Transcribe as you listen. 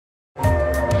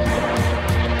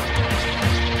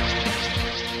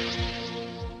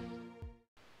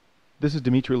This is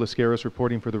Dimitri Lascaris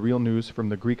reporting for the Real News from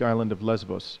the Greek island of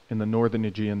Lesvos in the northern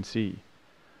Aegean Sea.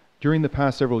 During the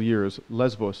past several years,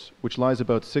 Lesvos, which lies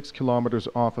about 6 kilometers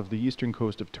off of the eastern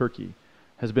coast of Turkey,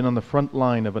 has been on the front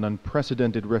line of an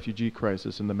unprecedented refugee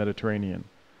crisis in the Mediterranean.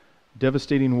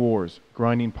 Devastating wars,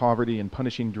 grinding poverty, and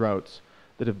punishing droughts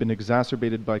that have been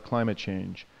exacerbated by climate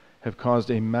change have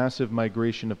caused a massive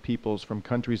migration of peoples from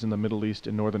countries in the Middle East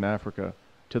and Northern Africa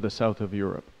to the south of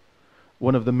Europe.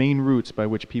 One of the main routes by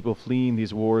which people fleeing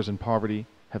these wars and poverty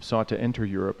have sought to enter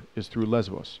Europe is through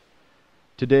Lesvos.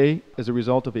 Today, as a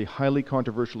result of a highly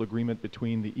controversial agreement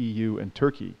between the EU and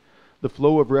Turkey, the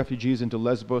flow of refugees into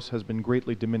Lesvos has been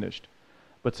greatly diminished,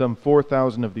 but some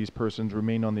 4,000 of these persons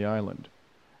remain on the island.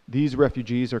 These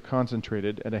refugees are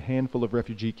concentrated at a handful of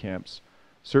refugee camps,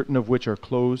 certain of which are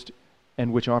closed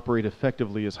and which operate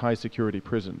effectively as high-security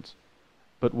prisons.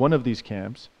 But one of these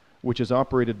camps, which is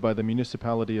operated by the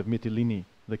municipality of Mytilene,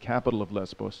 the capital of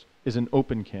Lesbos, is an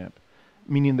open camp,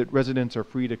 meaning that residents are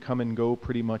free to come and go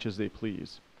pretty much as they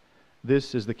please.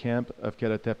 This is the camp of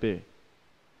Karatepe.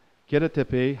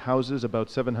 Karatepe houses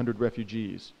about 700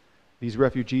 refugees. These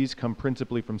refugees come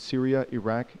principally from Syria,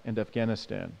 Iraq, and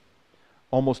Afghanistan.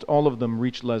 Almost all of them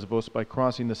reach Lesbos by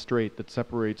crossing the strait that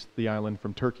separates the island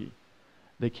from Turkey.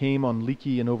 They came on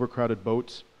leaky and overcrowded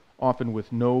boats, often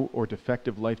with no or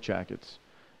defective life jackets.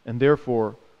 And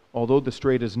therefore, although the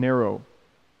strait is narrow,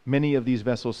 many of these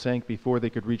vessels sank before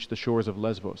they could reach the shores of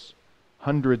Lesvos.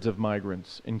 Hundreds of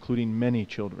migrants, including many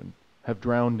children, have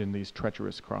drowned in these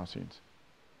treacherous crossings.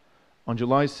 On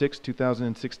July 6,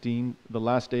 2016, the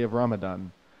last day of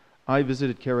Ramadan, I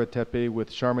visited Karatepe with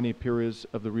Sharmini Pires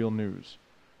of the Real News.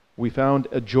 We found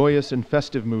a joyous and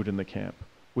festive mood in the camp,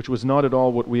 which was not at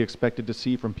all what we expected to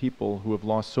see from people who have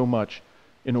lost so much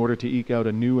in order to eke out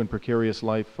a new and precarious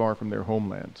life far from their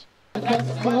homelands.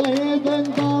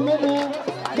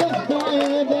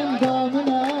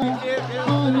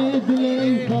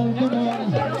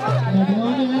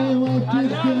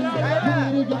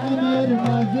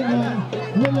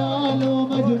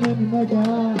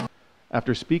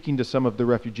 After speaking to some of the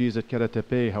refugees at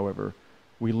Karatepe, however,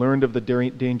 we learned of the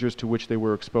dangers to which they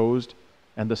were exposed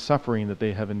and the suffering that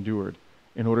they have endured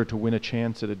in order to win a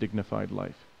chance at a dignified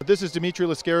life. This is Dimitri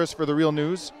Lascaris for the Real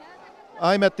News.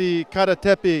 I'm at the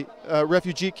Karatepe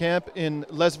refugee camp in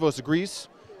Lesvos, Greece.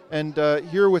 And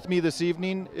here with me this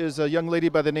evening is a young lady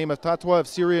by the name of Tatwa of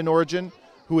Syrian origin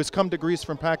who has come to Greece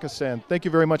from Pakistan. Thank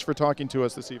you very much for talking to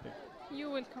us this evening. You're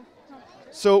welcome.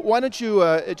 So why don't you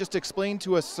just explain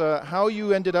to us how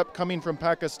you ended up coming from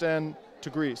Pakistan to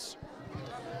Greece?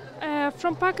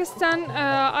 From Pakistan,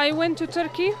 I went to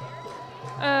Turkey.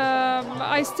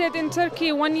 I stayed in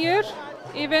Turkey 1 year.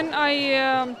 Even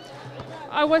I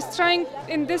was trying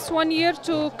in this 1 year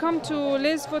to come to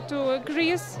Lesvos, to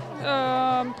Greece.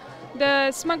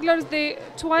 The smugglers,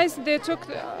 twice they took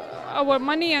our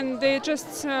money and they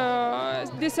just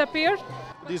disappeared.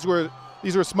 These were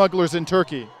smugglers in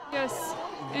Turkey? Yes,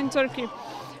 in Turkey.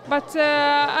 But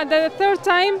at the third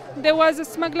time, there was a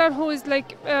smuggler who is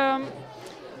like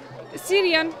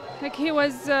Syrian, like he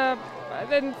was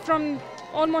from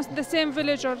almost the same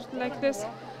village or like this.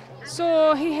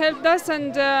 So he helped us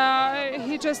and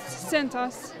he just sent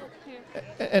us here.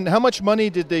 And how much money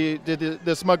did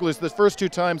the smugglers, the first two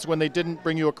times when they didn't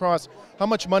bring you across, how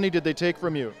much money did they take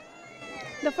from you?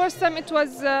 The first time it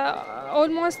was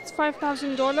almost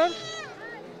 $5,000.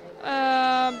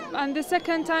 And the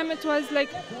second time it was like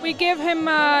we gave him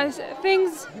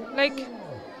things like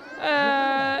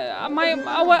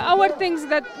our things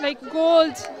that like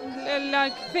gold,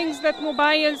 like things that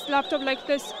mobiles, laptop like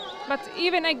this. But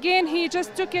even again, he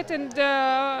just took it and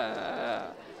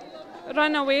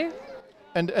ran away.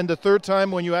 And the third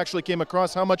time when you actually came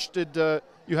across, how much did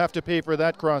you have to pay for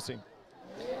that crossing?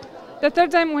 The third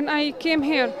time when I came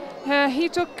here, he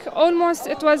took almost,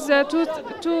 it was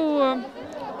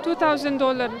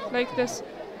 $2,000 like this.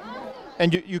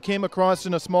 And you came across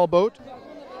in a small boat?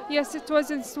 Yes, it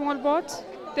was in a small boat.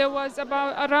 There was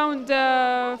around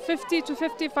 50 to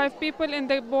 55 people in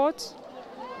the boat,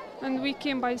 and we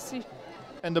came by sea.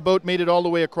 And the boat made it all the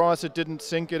way across? It didn't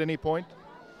sink at any point?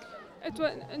 It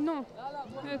was no.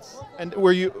 And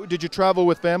did you travel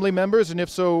with family members? And if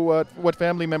so, what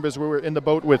family members were in the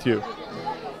boat with you?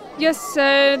 Yes,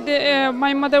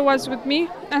 my mother was with me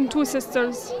and two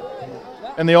sisters.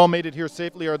 And they all made it here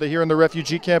safely? Are they here in the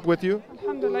refugee camp with you?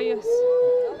 Alhamdulillah, yes.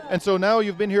 And so now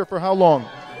you've been here for how long?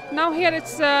 Now here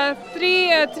it's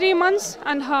 3 months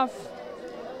and a half.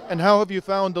 And how have you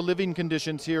found the living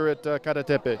conditions here at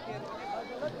Karatepe?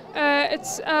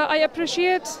 I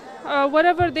appreciate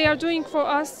whatever they are doing for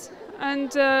us,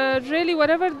 and really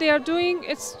whatever they are doing,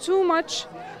 it's too much.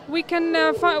 We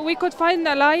could find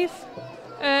a life.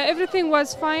 Everything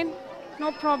was fine,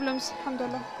 no problems,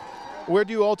 alhamdulillah. Where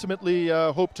do you ultimately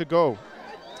hope to go?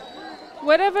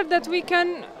 Wherever that we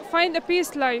can find a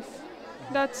peace life,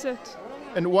 that's it.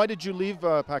 And why did you leave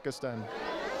Pakistan?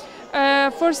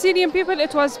 For Syrian people,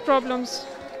 it was problems.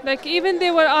 Like even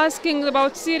they were asking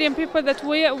about Syrian people that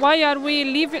why are we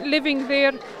living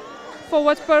there, for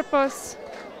what purpose?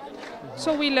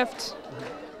 So we left.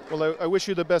 Well, I wish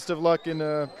you the best of luck in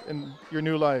your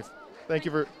new life. Thank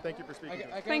you for speaking.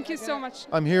 Thank you so much.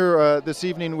 I'm here this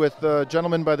evening with a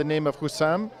gentleman by the name of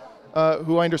Hussam,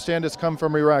 who I understand has come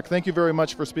from Iraq. Thank you very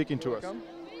much for speaking to us.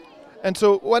 And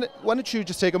so why don't you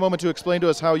just take a moment to explain to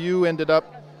us how you ended up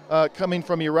coming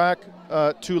from Iraq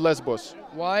to Lesbos?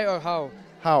 Why or how?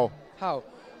 How? How?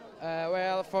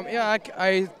 Well, from Iraq,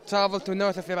 I traveled to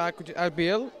north of Iraq,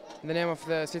 Erbil, the name of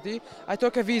the city. I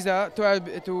took a visa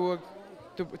to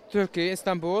Turkey,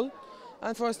 Istanbul,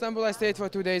 and for Istanbul I stayed for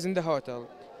 2 days in the hotel.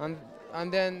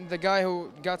 And then the guy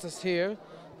who got us here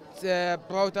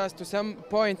brought us to some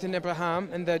point in Abraham,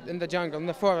 in the jungle, in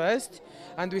the forest,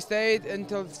 and we stayed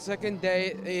until the second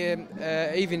day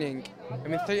evening. I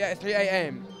mean 3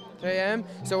 a.m. 3 a.m.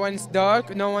 So when it's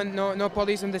dark, no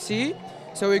police on the sea.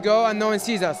 So we go and no one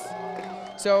sees us.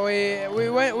 So we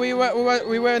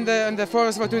were in the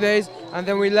forest for 2 days, and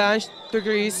then we launched to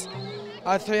Greece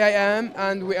at 3 a.m.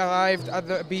 and we arrived at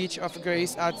the beach of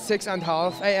Greece at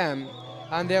 6:30 a.m.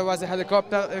 And there was a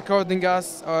helicopter recording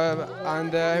us,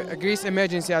 and a Greece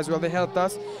emergency as well. They helped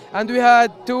us, and we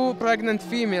had 2 pregnant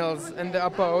females in the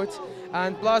boat,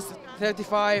 and plus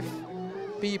 35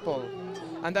 people.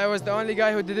 And I was the only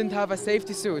guy who didn't have a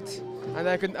safety suit, and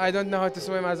I don't know how to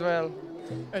swim as well.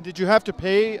 And did you have to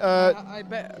pay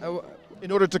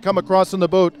in order to come across on the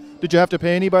boat? Did you have to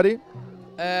pay anybody?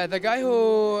 The guy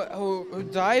who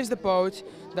drives the boat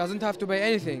doesn't have to pay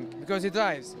anything because he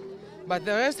drives, but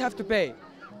the rest have to pay.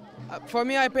 For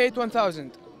me, I paid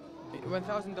 $1,000.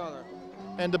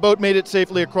 And the boat made it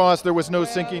safely across. There was no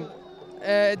sinking.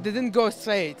 It didn't go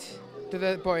straight to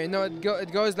the point. No,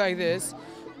 it goes like this,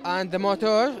 and the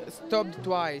motor stopped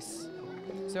twice.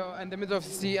 So in the middle of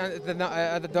the sea and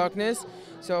the darkness,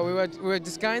 so we were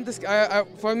just kind of.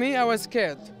 For me, I was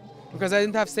scared because I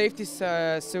didn't have safety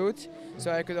suit,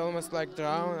 so I could almost like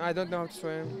drown. I don't know how to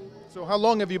swim. So how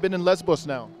long have you been in Lesbos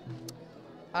now?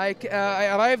 I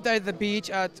arrived at the beach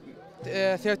at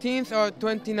 13th or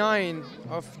 29th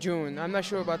of June. I'm not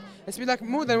sure, but it's been like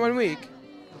more than 1 week.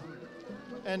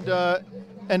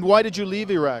 And why did you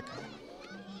leave Iraq?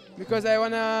 Because I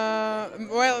wanna.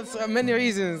 Well, it's many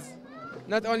reasons.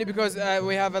 Not only because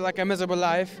we have like a miserable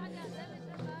life,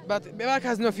 but Iraq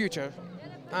has no future.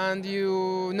 And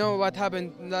you know what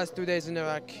happened last 2 days in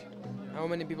Iraq. How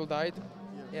many people died?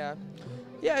 Yeah.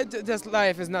 Just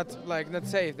life is not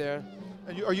safe there.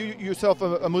 And are you yourself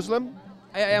a Muslim?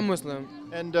 I am Muslim.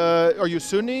 And are you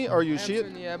Sunni? Are you Shia?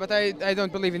 Sunni, yeah, but I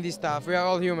don't believe in this stuff. We are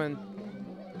all human.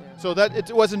 So that it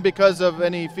wasn't because of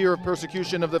any fear of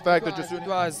persecution of the fact that you're Sunni? It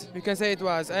was. You can say it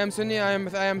was. I am Sunni.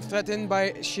 I am threatened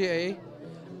by Shia,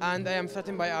 and I am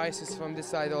threatened by ISIS from this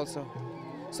side also.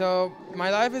 So my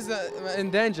life is in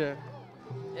danger.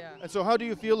 Yeah. And so how do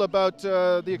you feel about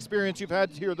the experience you've had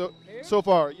here so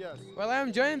far? Yes. Well, I am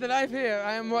enjoying the life here.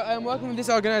 I am working with this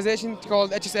organization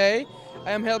called HSA.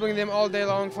 I am helping them all day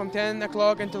long from 10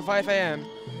 o'clock until 5 a.m.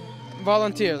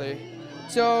 voluntarily.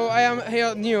 So I am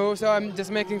here new, so I'm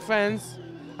just making friends,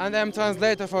 and I'm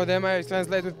translator for them. I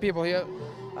translate with people here.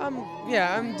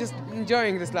 I'm just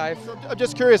enjoying this life. So I'm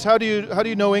just curious, how do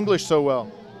you know English so well?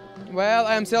 Well,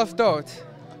 I am self-taught.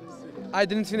 I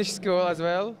didn't finish school as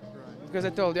well, because I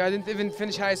told you I didn't even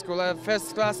finish high school. I had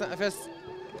first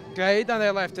grade, and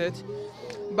I left it.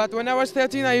 But when I was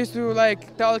 13, I used to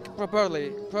talk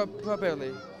properly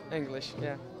English.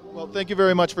 Yeah. Well, thank you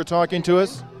very much for talking to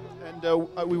us, and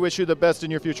we wish you the best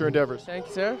in your future endeavors. Thank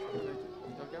you, sir.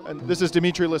 And this is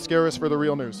Dimitri Lascaris for The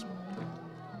Real News.